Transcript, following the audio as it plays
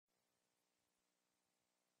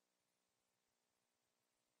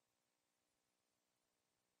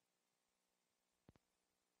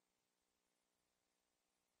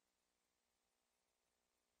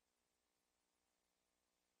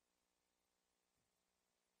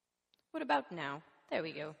What about now? There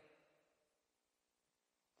we go.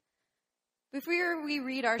 Before we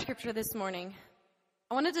read our scripture this morning,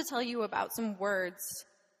 I wanted to tell you about some words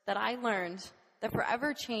that I learned that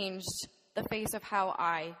forever changed the face of how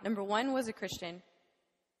I, number one, was a Christian,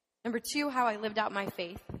 number two, how I lived out my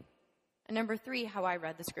faith, and number three, how I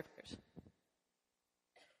read the scriptures.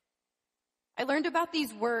 I learned about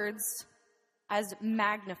these words as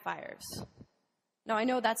magnifiers. Now, I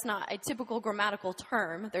know that's not a typical grammatical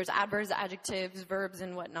term. There's adverbs, adjectives, verbs,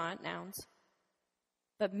 and whatnot, nouns.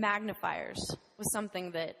 But magnifiers was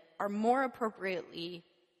something that are more appropriately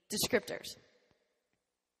descriptors.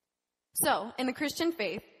 So, in the Christian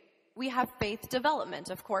faith, we have faith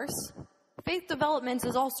development, of course. Faith development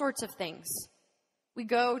is all sorts of things. We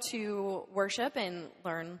go to worship and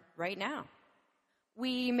learn right now.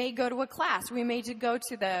 We may go to a class. We may go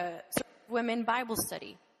to the women Bible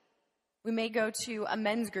study. We may go to a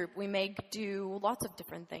men's group. We may do lots of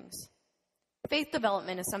different things. Faith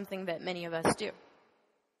development is something that many of us do.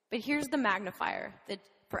 But here's the magnifier that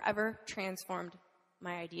forever transformed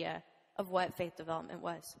my idea of what faith development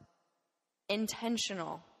was.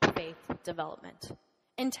 Intentional faith development.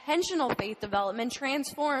 Intentional faith development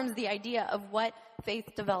transforms the idea of what faith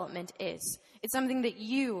development is. It's something that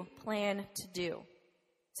you plan to do.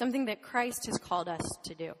 Something that Christ has called us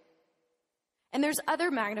to do. And there's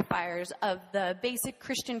other magnifiers of the basic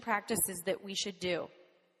Christian practices that we should do.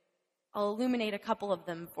 I'll illuminate a couple of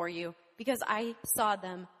them for you because I saw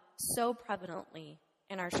them so prevalently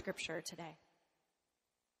in our scripture today.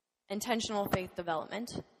 Intentional faith development.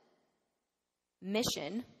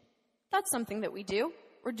 Mission. That's something that we do.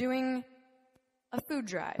 We're doing a food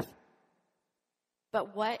drive.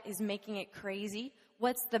 But what is making it crazy?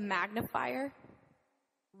 What's the magnifier?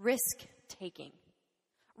 Risk-taking.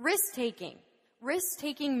 Risk-taking.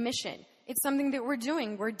 Risk-taking mission. It's something that we're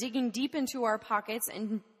doing. We're digging deep into our pockets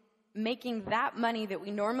and making that money that we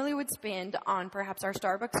normally would spend on perhaps our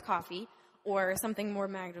Starbucks coffee or something more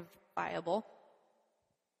magnifiable.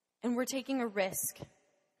 And we're taking a risk.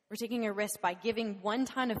 We're taking a risk by giving 1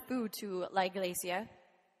 ton of food to La Iglesia.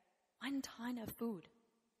 1 ton of food.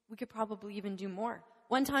 We could probably even do more.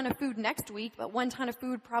 1 ton of food next week, but 1 ton of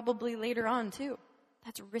food probably later on too.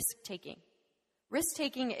 That's risk-taking.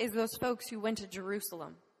 Risk-taking is those folks who went to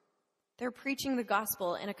Jerusalem. They're preaching the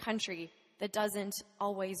gospel in a country that doesn't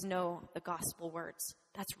always know the gospel words.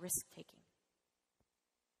 That's risk-taking.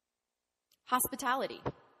 Hospitality.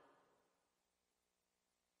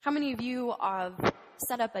 How many of you have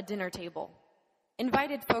set up a dinner table,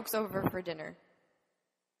 invited folks over for dinner?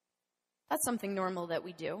 That's something normal that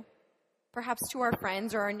we do. Perhaps to our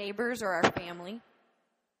friends or our neighbors or our family.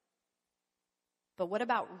 But what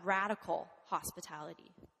about radical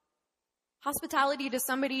hospitality? Hospitality to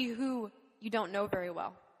somebody who you don't know very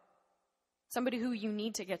well. Somebody who you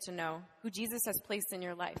need to get to know, who Jesus has placed in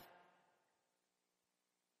your life.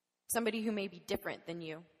 Somebody who may be different than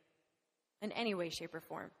you in any way, shape, or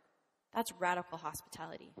form. That's radical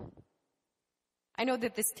hospitality. I know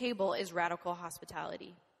that this table is radical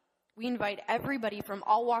hospitality. We invite everybody from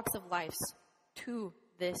all walks of life to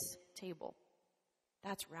this table.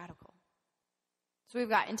 That's radical. So we've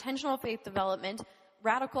got intentional faith development,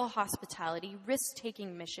 radical hospitality,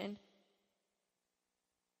 risk-taking mission.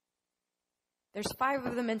 There's 5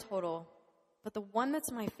 of them in total, but the one that's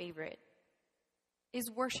my favorite is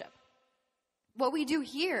worship. What we do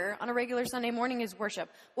here on a regular Sunday morning is worship.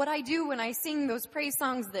 What I do when I sing those praise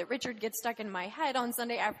songs that Richard gets stuck in my head on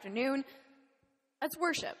Sunday afternoon, that's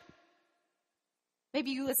worship.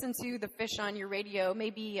 Maybe you listen to the Fish on your radio.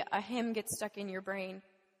 Maybe a hymn gets stuck in your brain.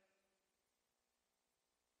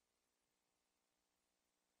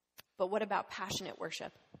 But what about passionate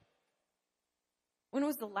worship? When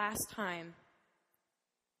was the last time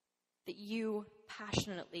that you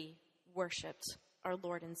passionately worshiped our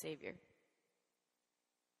Lord and Savior?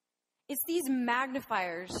 It's these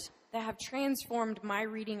magnifiers that have transformed my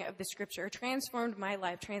reading of the scripture, transformed my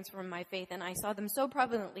life, transformed my faith, and I saw them so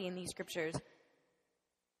prevalently in these scriptures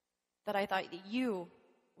that I thought that you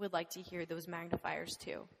would like to hear those magnifiers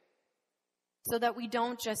too. So that we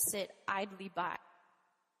don't just sit idly by.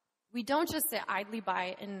 We don't just sit idly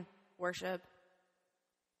by and worship,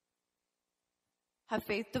 have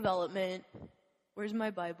faith development, where's my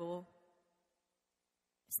Bible?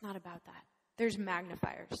 It's not about that. There's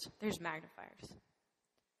magnifiers. There's magnifiers.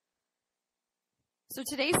 So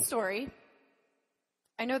today's story,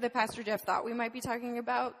 I know that Pastor Jeff thought we might be talking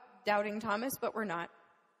about doubting Thomas, but we're not.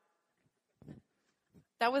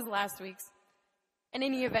 That was last week's. In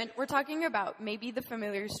any event, we're talking about maybe the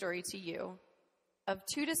familiar story to you of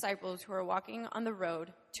 2 disciples who are walking on the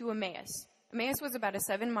road to Emmaus. Emmaus was about a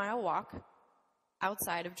 7-mile walk.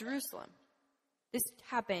 outside of Jerusalem. This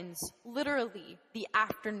happens literally the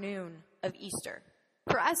afternoon of Easter.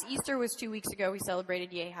 For us, Easter was 2 weeks ago. We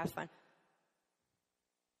celebrated, yay, have fun.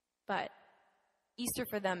 But Easter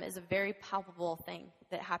for them is a very palpable thing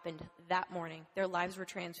that happened that morning. Their lives were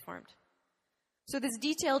transformed. So this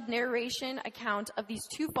detailed narration account of these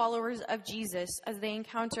two followers of Jesus as they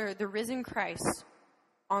encounter the risen Christ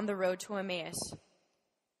on the road to Emmaus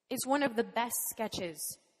is one of the best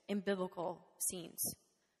sketches in biblical scenes.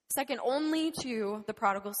 Second only to the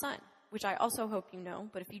prodigal son, which I also hope you know,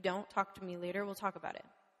 but if you don't, talk to me later, we'll talk about it.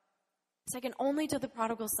 Second only to the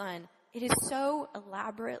prodigal son, it is so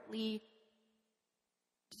elaborately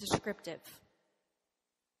descriptive.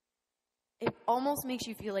 It almost makes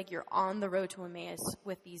you feel like you're on the road to Emmaus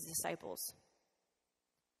with these disciples.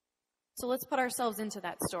 So let's put ourselves into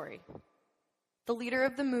that story. The leader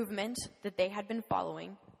of the movement that they had been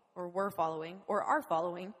following, or were following, or are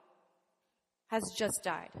following, has just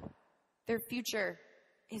died. Their future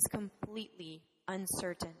is completely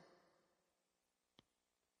uncertain.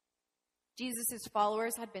 Jesus'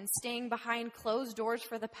 followers had been staying behind closed doors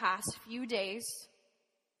for the past few days,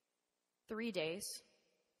 3 days,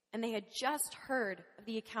 and they had just heard of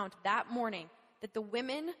the account that morning that the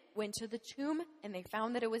women went to the tomb and they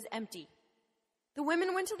found that it was empty. The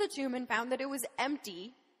women went to the tomb and found that it was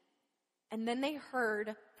empty, and then they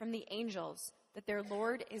heard from the angels that their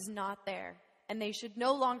Lord is not there, and they should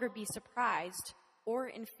no longer be surprised or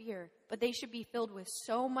in fear, but they should be filled with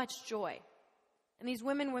so much joy. And these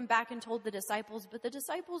women went back and told the disciples, but the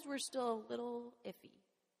disciples were still a little iffy.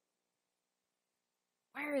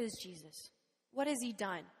 Where is Jesus? What has he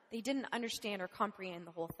done? They didn't understand or comprehend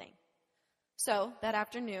the whole thing. So that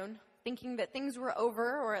afternoon, thinking that things were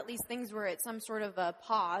over, or at least things were at some sort of a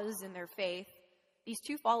pause in their faith, these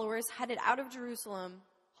two followers headed out of Jerusalem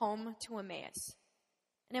home to Emmaus.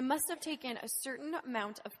 And it must have taken a certain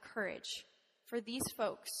amount of courage for these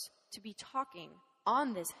folks to be talking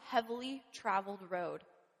on this heavily traveled road.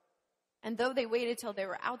 And though they waited till they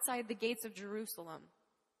were outside the gates of Jerusalem,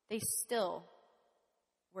 they still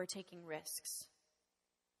were taking risks.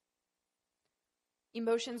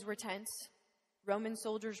 Emotions were tense. Roman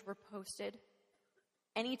soldiers were posted.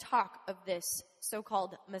 Any talk of this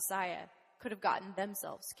so-called Messiah could have gotten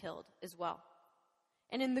themselves killed as well.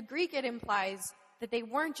 And in the Greek, it implies that they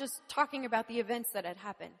weren't just talking about the events that had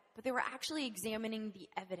happened, but they were actually examining the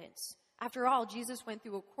evidence. After all, Jesus went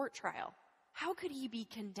through a court trial. How could he be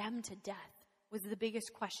condemned to death was the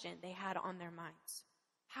biggest question they had on their minds.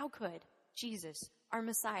 How could Jesus, our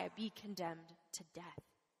Messiah, be condemned to death?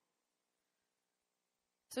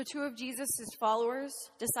 So two of Jesus' followers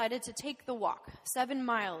decided to take the walk 7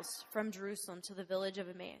 miles from Jerusalem to the village of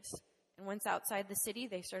Emmaus. And once outside the city,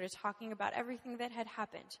 they started talking about everything that had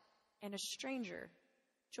happened. And a stranger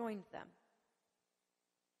joined them.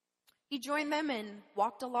 He joined them and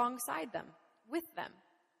walked alongside them, with them.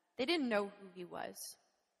 They didn't know who he was.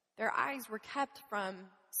 Their eyes were kept from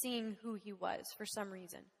seeing who he was for some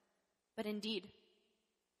reason. But indeed,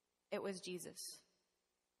 it was Jesus.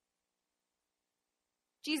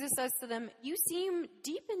 Jesus says to them, "You seem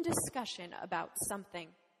deep in discussion about something.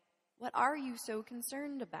 What are you so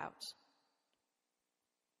concerned about?"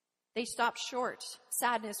 They stopped short.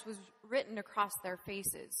 Sadness was written across their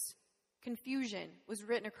faces. Confusion was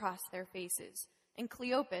written across their faces. And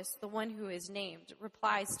Cleopas, the one who is named,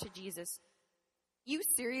 replies to Jesus, "You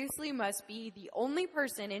seriously must be the only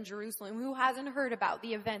person in Jerusalem who hasn't heard about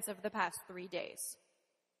the events of the past 3 days."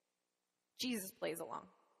 Jesus plays along.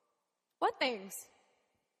 "What things?"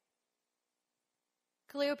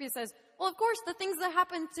 Cleopas says, "Well, of course, the things that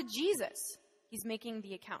happened to Jesus." He's making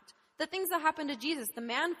the account. The things that happened to Jesus, the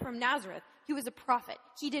man from Nazareth, he was a prophet.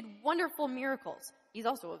 He did wonderful miracles. He's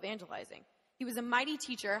also evangelizing. He was a mighty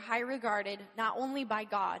teacher, high regarded, not only by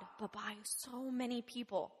God, but by so many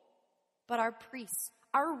people. But our priests,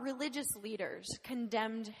 our religious leaders,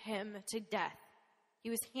 condemned him to death. He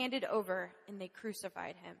was handed over and they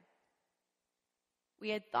crucified him. We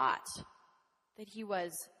had thought that he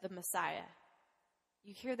was the Messiah.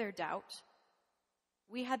 You hear their doubt?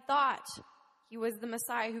 We had thought he was the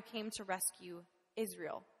Messiah who came to rescue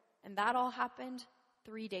Israel. And that all happened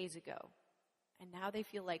 3 days ago. And now they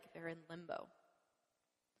feel like they're in limbo.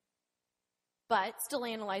 But, still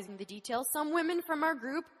analyzing the details, some women from our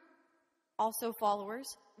group, also followers,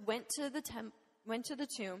 went to the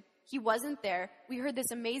tomb. He wasn't there. We heard this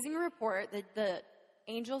amazing report that the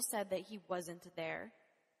angel said that he wasn't there.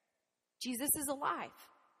 Jesus is alive.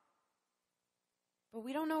 But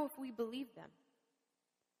we don't know if we believe them.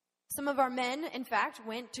 Some of our men, in fact,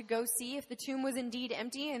 went to go see if the tomb was indeed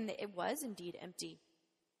empty, and it was indeed empty.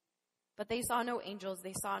 But they saw no angels,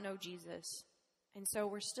 they saw no Jesus. And so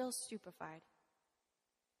we're still stupefied.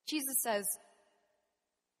 Jesus says,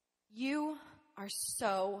 "You are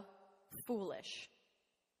so foolish."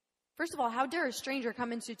 First of all, how dare a stranger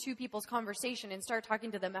come into two people's conversation and start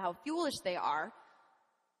talking to them about how foolish they are?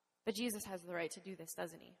 But Jesus has the right to do this,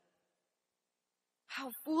 doesn't he?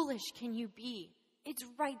 How foolish can you be? It's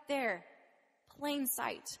right there, plain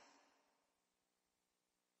sight.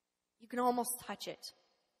 You can almost touch it.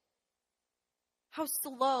 How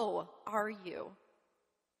slow are you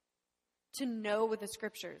to know the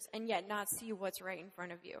scriptures and yet not see what's right in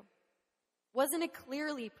front of you? Wasn't it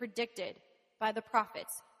clearly predicted by the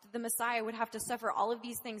prophets that the Messiah would have to suffer all of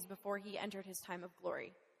these things before he entered his time of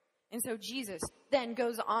glory? And so Jesus then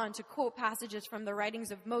goes on to quote passages from the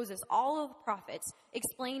writings of Moses, all of the prophets,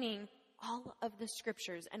 explaining all of the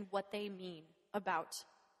scriptures and what they mean about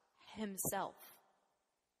himself.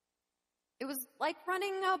 It was like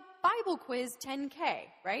running a Bible quiz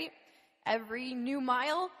 10K, right? Every new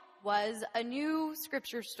mile was a new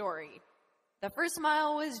scripture story. The first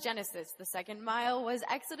mile was Genesis. The second mile was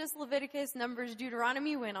Exodus, Leviticus, Numbers,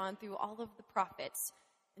 Deuteronomy, went on through all of the prophets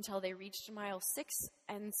until they reached mile 6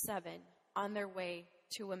 and 7 on their way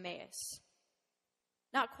to Emmaus.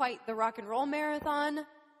 Not quite the rock and roll marathon,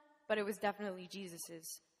 but it was definitely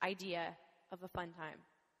Jesus' idea of a fun time.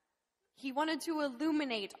 He wanted to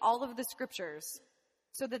illuminate all of the scriptures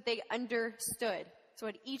so that they understood. So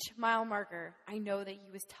at each mile marker, I know that he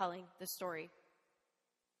was telling the story.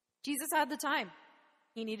 Jesus had the time.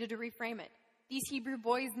 He needed to reframe it. These Hebrew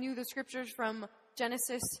boys knew the scriptures from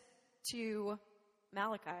Genesis to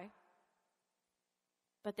Malachi,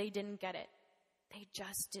 but they didn't get it. They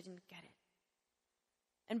just didn't get it.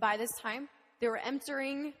 And by this time, they were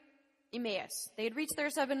entering Emmaus. They had reached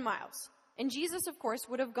their 7 miles. And Jesus, of course,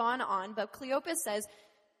 would have gone on, but Cleopas says,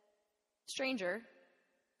 "Stranger,"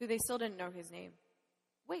 who they still didn't know his name,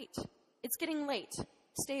 "wait, it's getting late.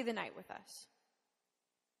 Stay the night with us."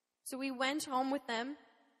 So we went home with them,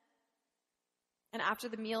 and after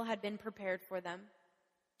the meal had been prepared for them,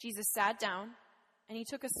 Jesus sat down, and he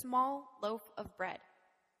took a small loaf of bread,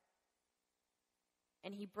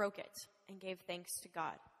 and he broke it and gave thanks to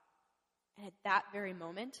God. And at that very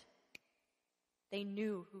moment, they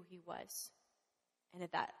knew who he was. And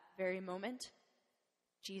at that very moment,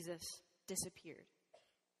 Jesus disappeared.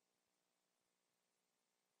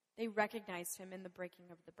 They recognized him in the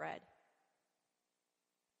breaking of the bread.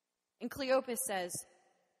 And Cleopas says,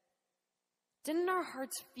 "Didn't our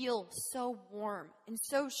hearts feel so warm and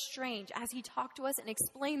so strange as he talked to us and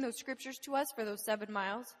explained those scriptures to us for those 7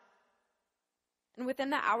 miles? And within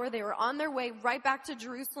the hour, they were on their way right back to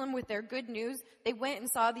Jerusalem with their good news. They went and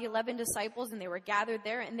saw the 11 disciples, and they were gathered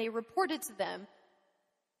there, and they reported to them.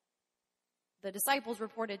 The disciples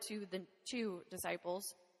reported to the 2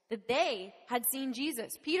 disciples that they had seen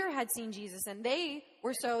Jesus. Peter had seen Jesus, and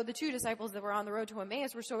the 2 disciples that were on the road to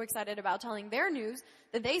Emmaus were so excited about telling their news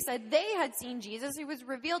that they said they had seen Jesus. He was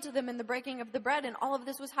revealed to them in the breaking of the bread, and all of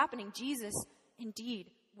this was happening. Jesus,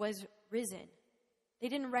 indeed, was risen. They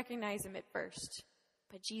didn't recognize him at first,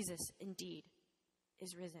 but Jesus indeed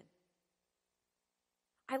is risen.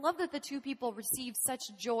 I love that the 2 people received such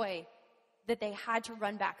joy that they had to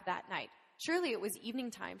run back that night. Surely it was evening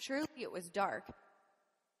time. Surely it was dark.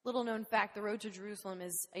 Little known fact, the road to Jerusalem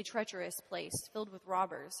is a treacherous place filled with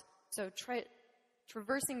robbers. So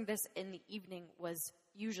traversing this in the evening was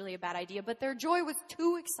usually a bad idea, but their joy was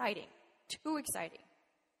too exciting.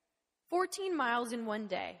 14 miles in one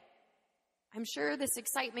day. I'm sure this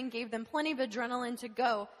excitement gave them plenty of adrenaline to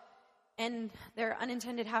go, and their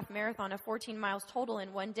unintended half marathon of 14 miles total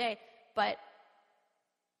in one day, but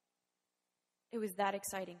it was that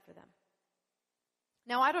exciting for them.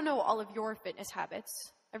 Now, I don't know all of your fitness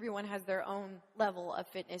habits. Everyone has their own level of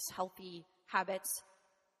fitness, healthy habits.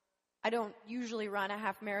 I don't usually run a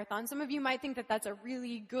half marathon. Some of you might think that that's a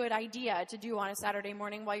really good idea to do on a Saturday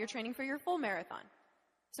morning while you're training for your full marathon.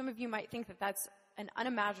 Some of you might think that that's an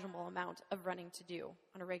unimaginable amount of running to do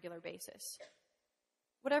on a regular basis.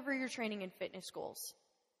 Whatever your training and fitness goals,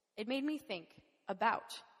 it made me think about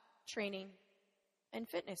training and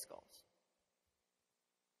fitness goals.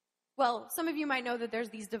 Well, some of you might know that there's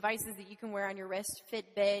these devices that you can wear on your wrist,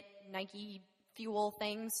 Fitbit, Nike, Fuel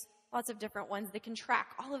things, lots of different ones that can track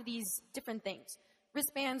all of these different things.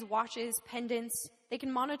 Wristbands, watches, pendants, they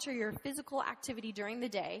can monitor your physical activity during the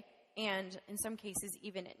day and, in some cases,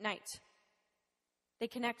 even at night. They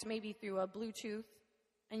connect maybe through a Bluetooth,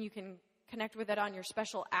 and you can connect with it on your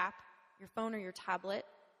special app, your phone or your tablet.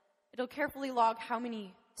 It'll carefully log how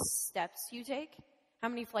many steps you take, how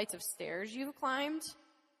many flights of stairs you've climbed,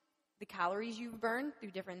 the calories you've burned through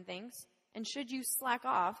different things. And should you slack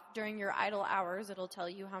off during your idle hours, it'll tell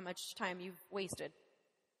you how much time you've wasted.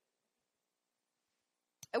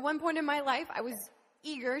 At one point in my life, I was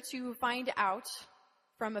eager to find out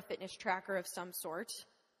from a fitness tracker of some sort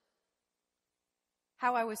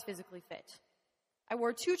how I was physically fit. I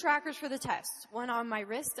wore 2 trackers for the test, one on my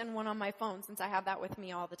wrist and one on my phone, since I have that with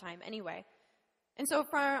me all the time anyway. And so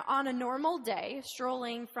on a normal day,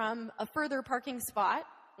 strolling from a further parking spot,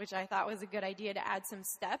 which I thought was a good idea to add some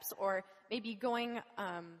steps, or maybe going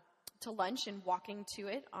to lunch and walking to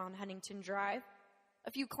it on Huntington Drive,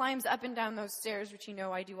 a few climbs up and down those stairs, which you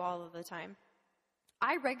know I do all of the time,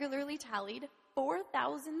 I regularly tallied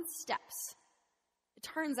 4,000 steps. It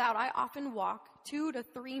turns out I often walk 2 to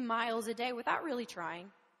 3 miles a day without really trying,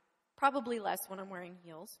 probably less when I'm wearing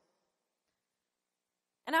heels.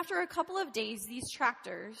 And after a couple of days, these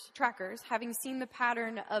trackers, having seen the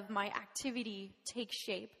pattern of my activity take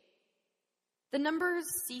shape, the numbers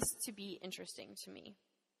ceased to be interesting to me.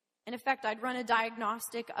 In effect, I'd run a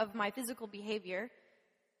diagnostic of my physical behavior,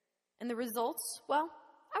 and the results, well,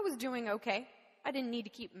 I was doing okay. I didn't need to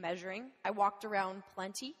keep measuring. I walked around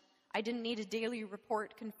plenty. I didn't need a daily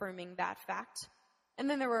report confirming that fact. And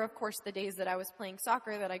then there were, of course, the days that I was playing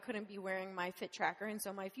soccer that I couldn't be wearing my fit tracker, and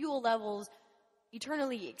so my fuel levels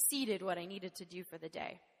eternally exceeded what I needed to do for the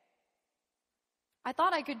day. I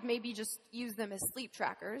thought I could maybe just use them as sleep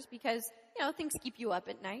trackers because, things keep you up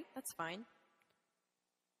at night. That's fine.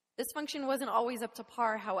 This function wasn't always up to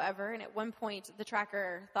par, however, and at one point the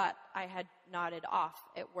tracker thought I had nodded off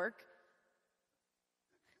at work.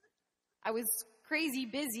 I was crazy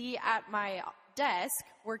busy at my desk,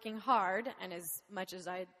 working hard, and as much as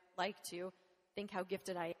I'd like to think how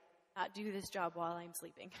gifted I am, not do this job while I'm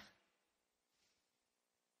sleeping.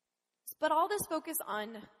 But all this focus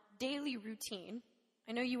on daily routine,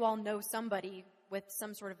 I know you all know somebody with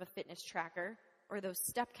some sort of a fitness tracker, or those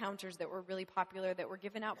step counters that were really popular that were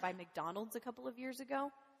given out by McDonald's a couple of years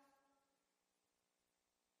ago.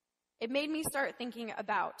 It made me start thinking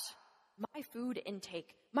about my food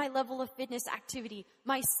intake, my level of fitness activity,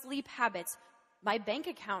 my sleep habits, my bank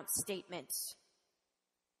account statements.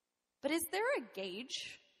 But is there a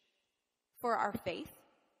gauge for our faith?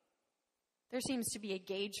 There seems to be a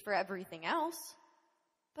gauge for everything else,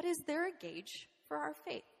 but is there a gauge for our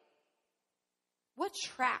faith? What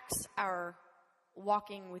tracks our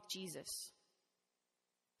walking with Jesus?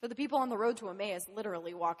 For the people on the road to Emmaus,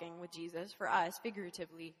 literally walking with Jesus. For us,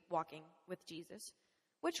 figuratively walking with Jesus.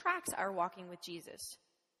 What tracks our walking with Jesus?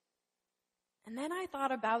 And then I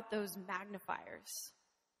thought about those magnifiers.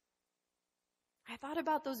 I thought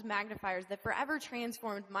about those magnifiers that forever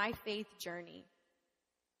transformed my faith journey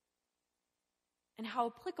and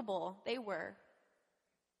how applicable they were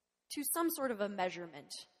to some sort of a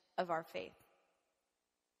measurement of our faith.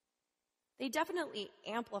 They definitely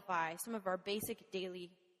amplify some of our basic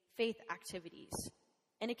daily faith activities,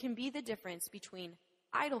 and it can be the difference between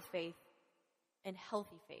idle faith and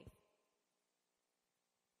healthy faith.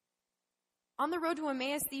 On the road to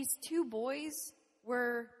Emmaus, these 2 boys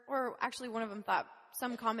were, or actually one of them thought,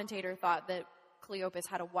 some commentator thought that Cleopas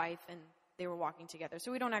had a wife and they were walking together.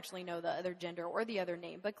 So we don't actually know the other gender or the other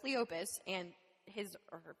name, but Cleopas and his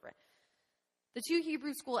or her friend. The 2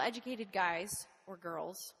 Hebrew school educated guys or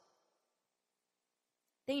girls,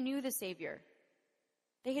 they knew the Savior.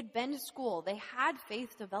 They had been to school. They had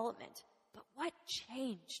faith development. But what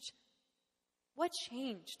changed? What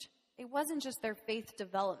changed? It wasn't just their faith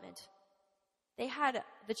development. They had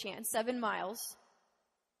the chance, 7 miles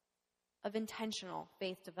of intentional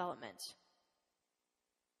faith development.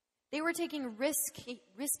 They were taking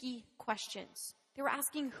risky questions. They were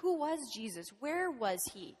asking, who was Jesus? Where was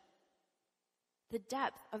he? The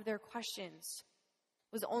depth of their questions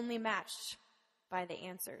was only matched by the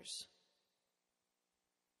answers.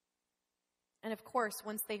 And of course,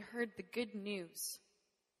 once they heard the good news,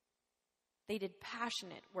 they did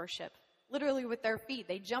passionate worship. Literally with their feet,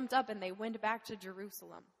 they jumped up and they went back to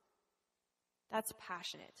Jerusalem. That's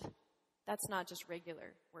passionate. That's not just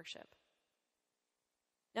regular worship.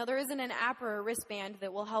 Now, there isn't an app or a wristband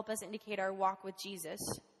that will help us indicate our walk with Jesus.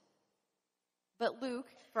 But Luke,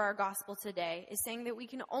 for our gospel today, is saying that we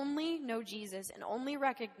can only know Jesus and only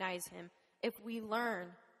recognize him if we learn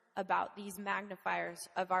about these magnifiers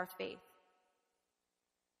of our faith.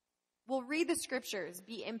 We'll read the scriptures,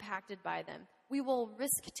 be impacted by them. We will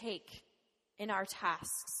risk take in our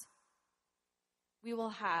tasks. We will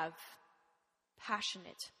have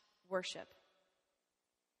passionate worship.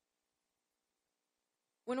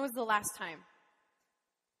 When was the last time?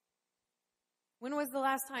 When was the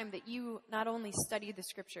last time that you not only studied the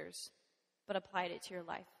scriptures, but applied it to your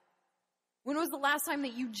life? When was the last time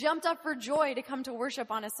that you jumped up for joy to come to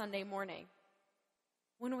worship on a Sunday morning?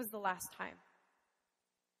 When was the last time?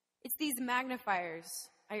 It's these magnifiers,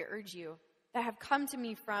 I urge you, that have come to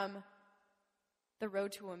me from the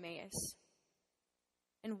road to Emmaus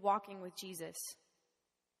and walking with Jesus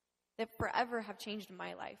that forever have changed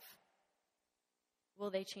my life. Will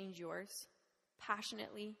they change yours?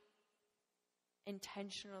 Passionately,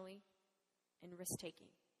 intentionally, and risk-taking.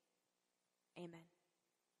 Amen.